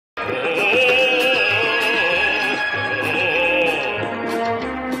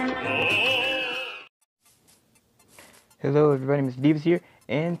everybody, Mr. Divas here,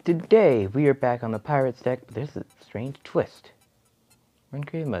 and today we are back on the Pirates deck, but there's a strange twist. We're in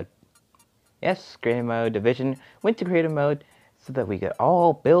creative mode. Yes, creative mode, division, went to creative mode so that we could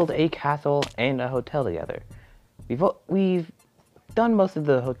all build a castle and a hotel together. We've done most of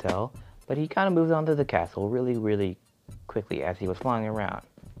the hotel, but he kind of moved on to the castle really quickly as he was flying around.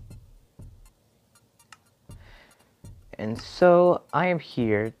 And so I am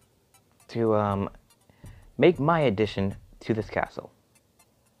here to make my addition to this castle.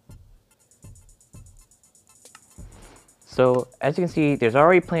 So as you can see, there's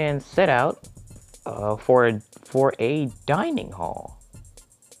already plans set out for a dining hall.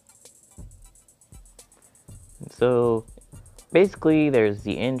 So basically, there's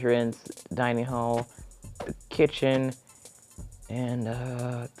the entrance, dining hall, the kitchen,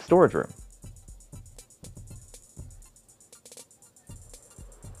 and storage room.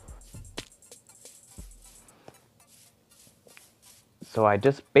 So I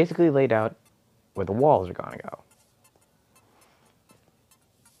just basically laid out where the walls are going to go.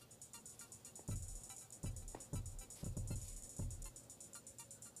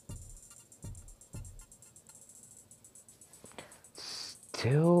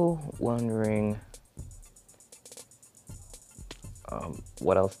 Still wondering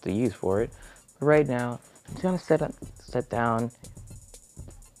what else to use for it. But right now, I'm just gonna set down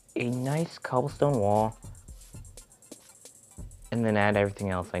a nice cobblestone wall, and then add everything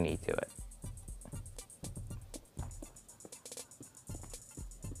else I need to it.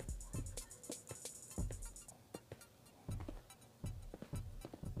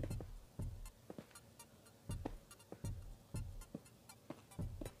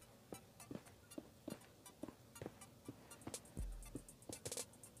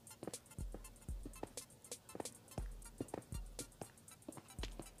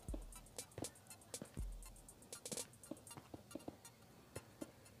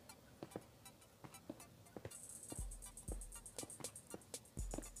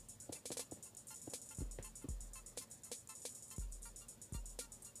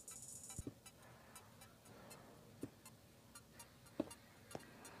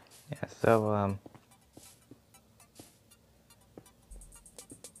 Yeah, so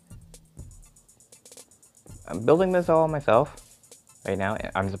I'm building this all myself right now.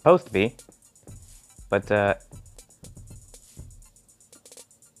 I'm supposed to be, but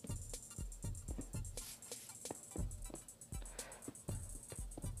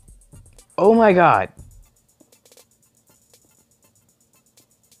oh my god!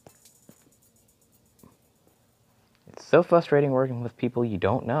 It's so frustrating working with people you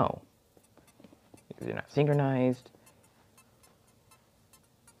don't know. Because they're not synchronized.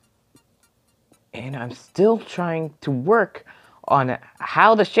 And I'm still trying to work on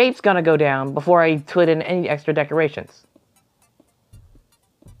how the shape's gonna go down before I put in any extra decorations.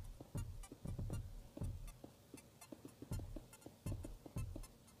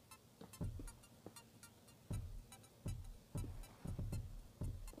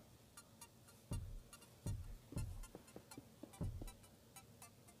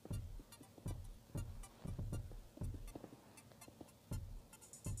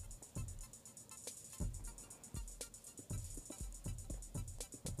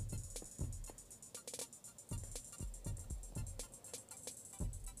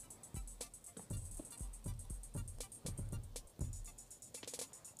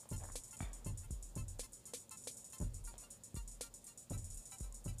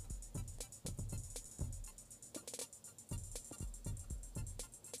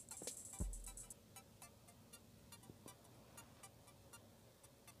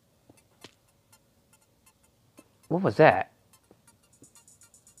 What was that?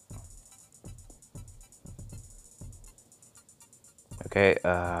 Okay,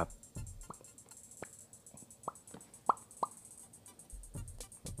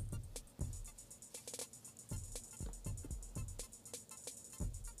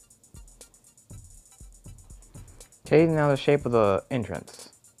 okay, now the shape of the entrance.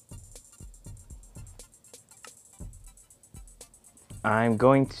 I'm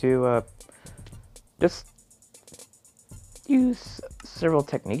going to just use several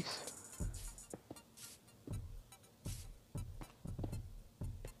techniques.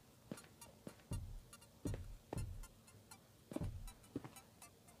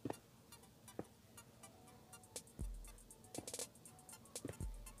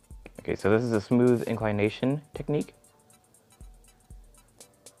 Okay, so this is a smooth inclination technique.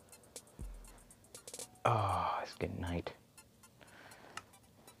 Oh, it's getting night.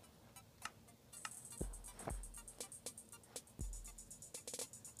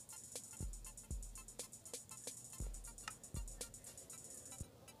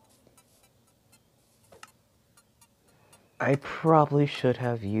 I probably should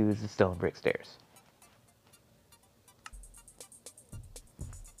have used the stone brick stairs.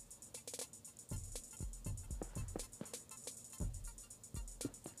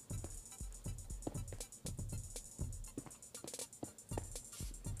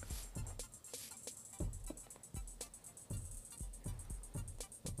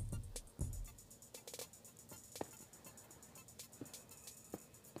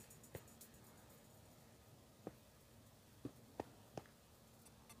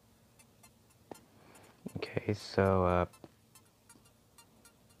 Okay, so,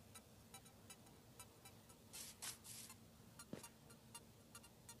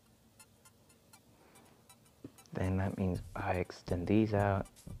 then that means I extend these out,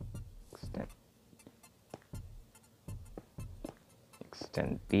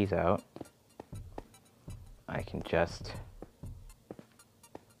 extend these out. I can just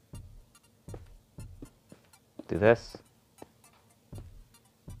do this.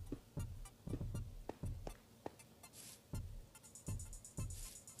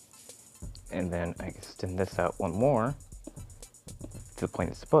 And then I extend this out one more to the point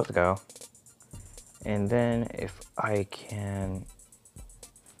it's supposed to go. And then if I can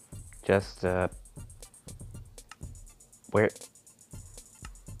just, stone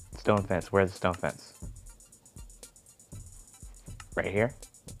fence, where's the stone fence? Right here.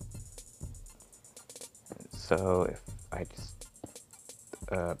 So if I just,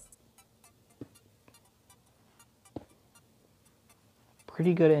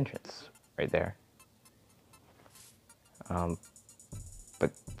 pretty good entrance right there.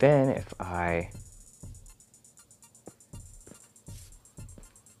 But then if I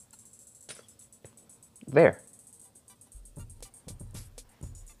there.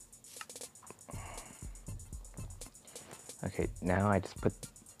 Okay, now I just put,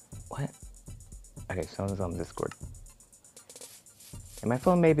 what? Okay, someone's on Discord. And my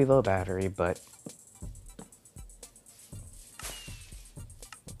phone may be low battery, but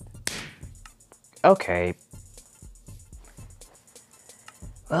okay.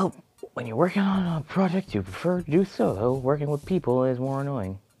 Well, when you're working on a project you prefer to do solo, working with people is more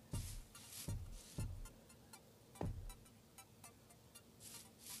annoying.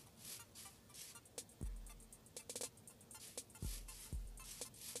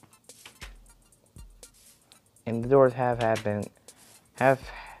 And the doors do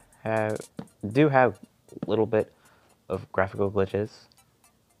have a little bit of graphical glitches.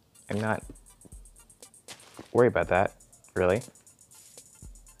 I'm not worried about that, really.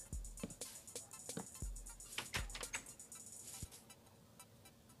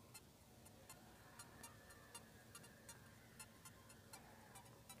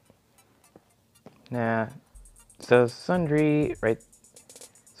 Nah, so Sundry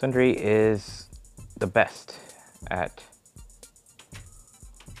is the best at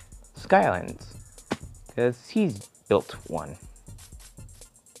Skylands, because he's built one.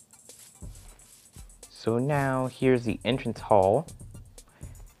 So now here's the entrance hall.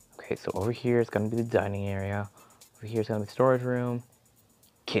 Okay, so over here is going to be the dining area. Over here is going to be the storage room,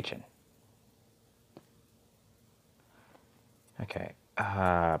 kitchen. Okay,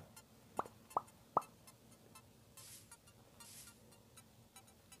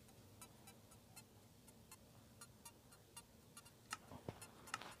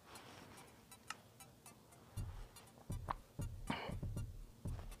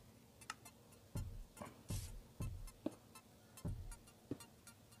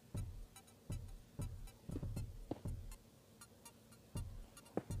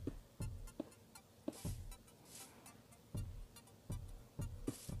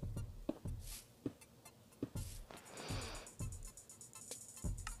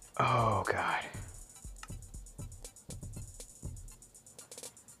 oh god.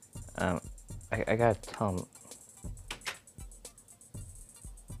 I gotta tell him.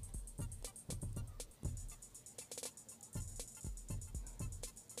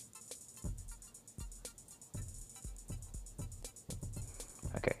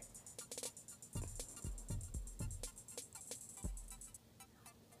 Okay.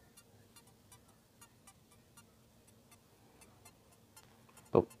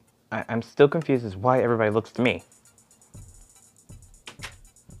 But I'm still confused as why everybody looks to me.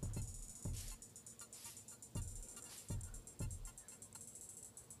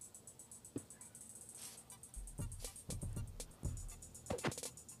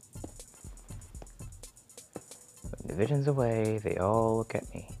 Divisions away, they all look at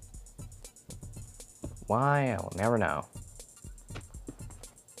me. Why? I will never know.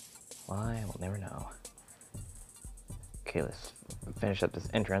 Why? I will never know. Okay, let's finish up this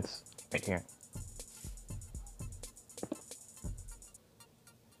entrance right here.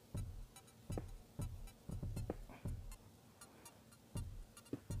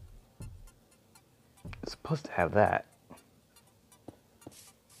 supposed to have that.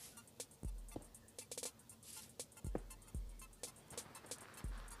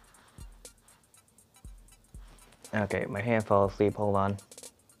 Okay, my hand fell asleep. Hold on.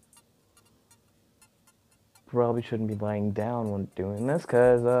 Probably shouldn't be lying down when doing this,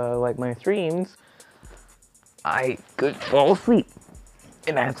 because, like my streams, I could fall asleep.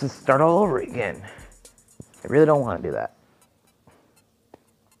 And I have to start all over again. I really don't want to do that.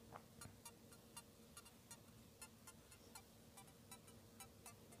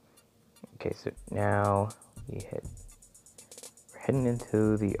 Okay, so now we're heading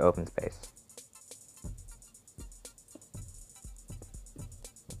into the open space.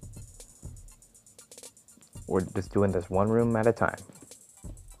 We're just doing this one room at a time.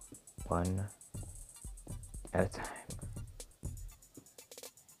 One at a time.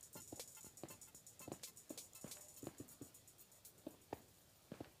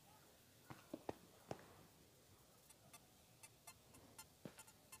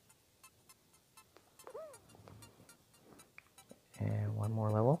 And one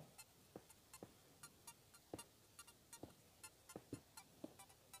more level.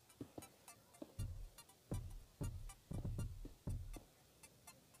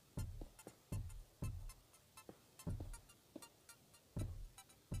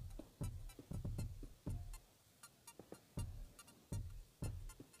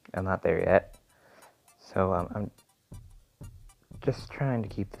 I'm not there yet. So I'm just trying to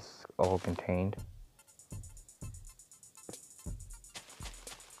keep this all contained.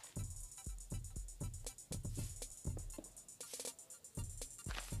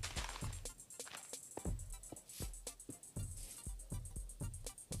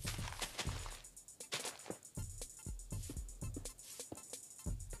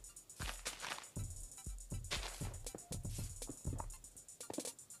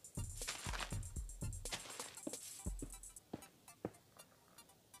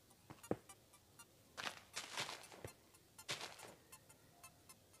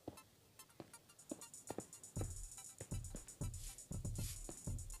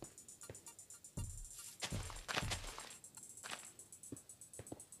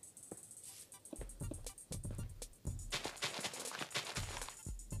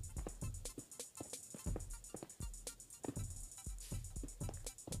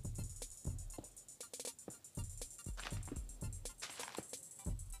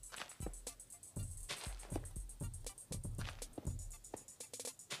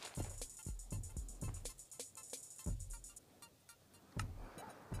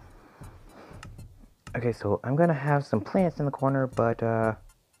 Okay, so I'm gonna have some plants in the corner, but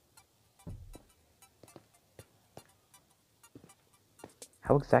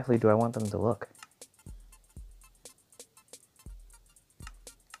how exactly do I want them to look?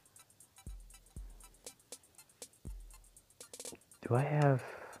 Do I have...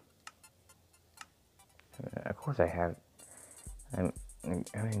 Of course I have. I'm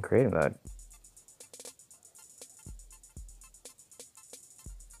in creative mode.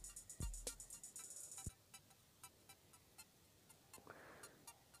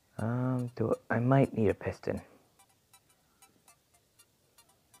 I might need a piston.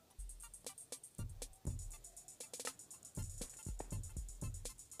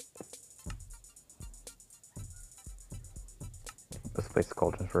 Let's place the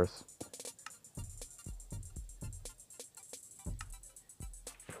cauldron first.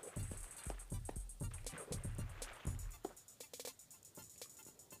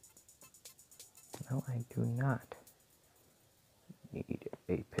 No, I do not need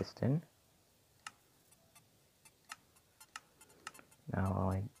a piston. Now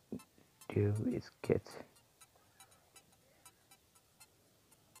all I do is get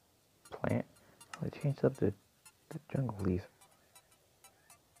plant. I changed up the jungle leaf.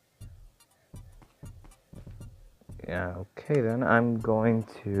 Yeah, okay then I'm going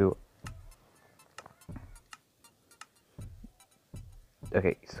to...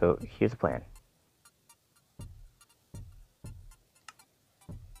 Okay, so here's the plan.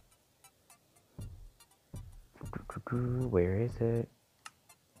 Where is it?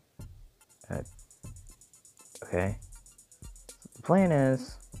 Okay. The plan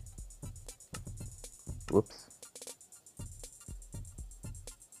is... Whoops.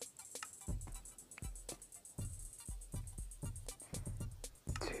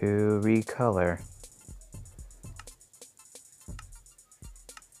 To recolor.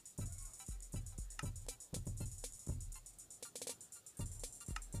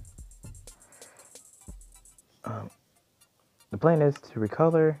 The plan is to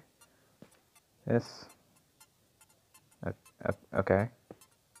recolor this. Okay.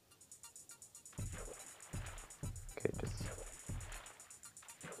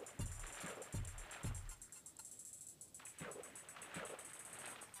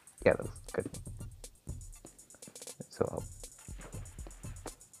 Yeah, that looks good. So I'll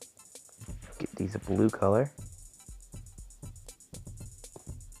get these a blue color.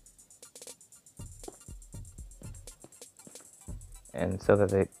 And so that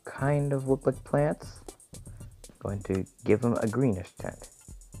they kind of look like plants, I'm going to give them a greenish tint.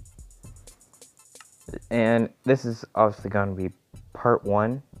 And this is obviously going to be part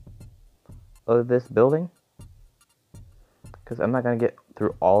 1 of this building, because I'm not going to get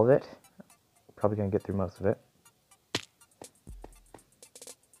through all of it. Probably going to get through most of it.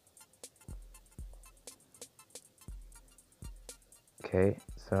 Okay,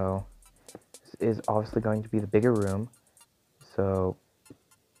 so this is obviously going to be the bigger room, so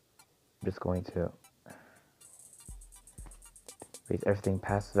I'm just going to raise everything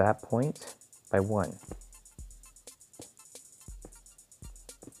past that point by 1.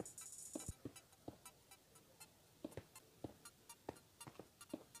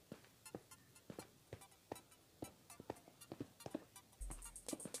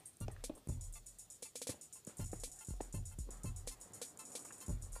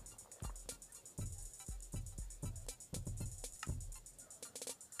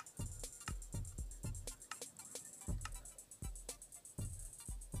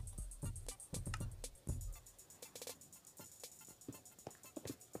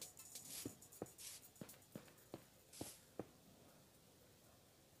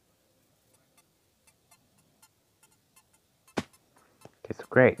 Okay, so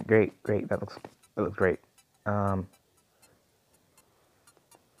great. That looks great.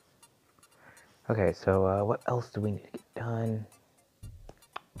 Okay, so what else do we need to get done?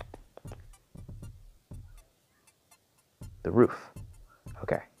 The roof.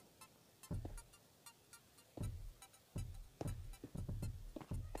 Okay.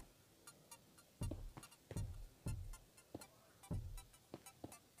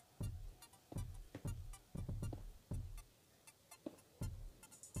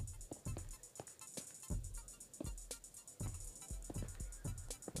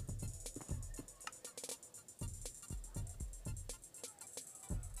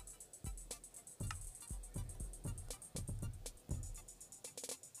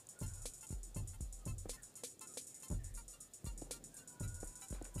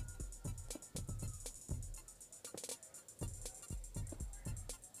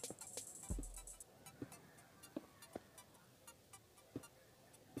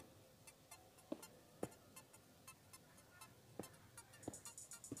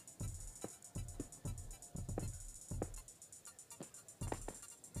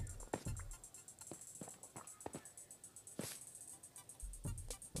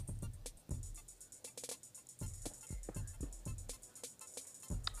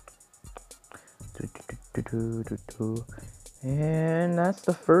 And that's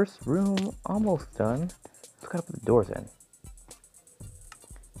the first room almost done. Just gotta put the doors in.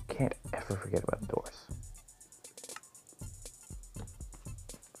 Can't ever forget about the doors.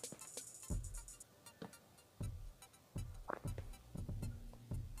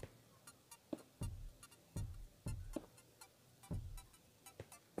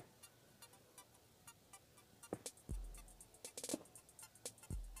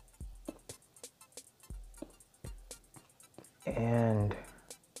 And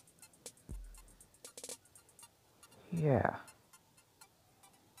yeah,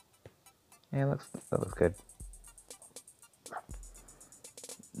 that looks good.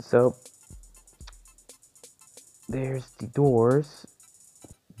 So there's the doors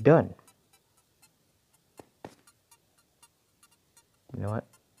done. You know what?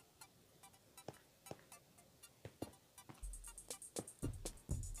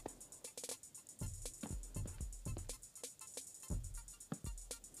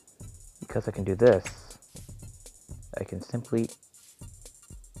 Because I can do this, I can simply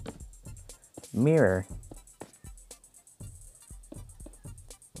mirror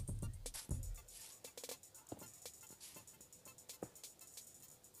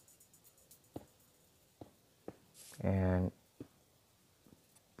and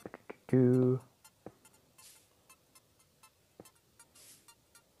do.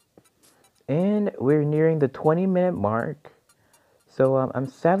 And we're nearing the 20-minute mark. So I'm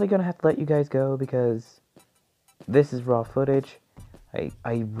sadly gonna have to let you guys go because this is raw footage.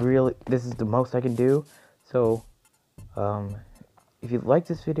 I really, this is the most I can do. So if you like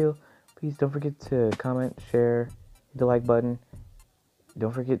this video, please don't forget to comment, share, hit the like button.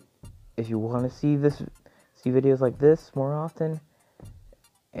 Don't forget, if you want to see videos like this more often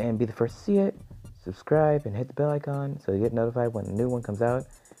and be the first to see it, subscribe and hit the bell icon so you get notified when a new one comes out.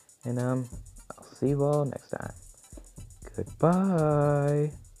 And I'll see you all next time.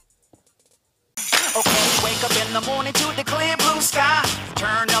 Goodbye. Wake up in the morning to the clear blue sky.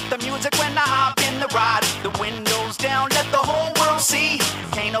 Turn up the music when I hop in the ride. The windows down, let the whole world see.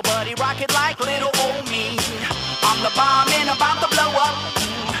 Can't nobody rock it like little old me. I'm the bomb and about to blow up.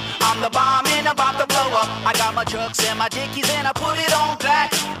 I'm the bomb and about to blow up. I got my trucks and my dickies and I put it on black.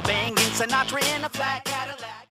 Banging Sinatra in a flat Cadillac.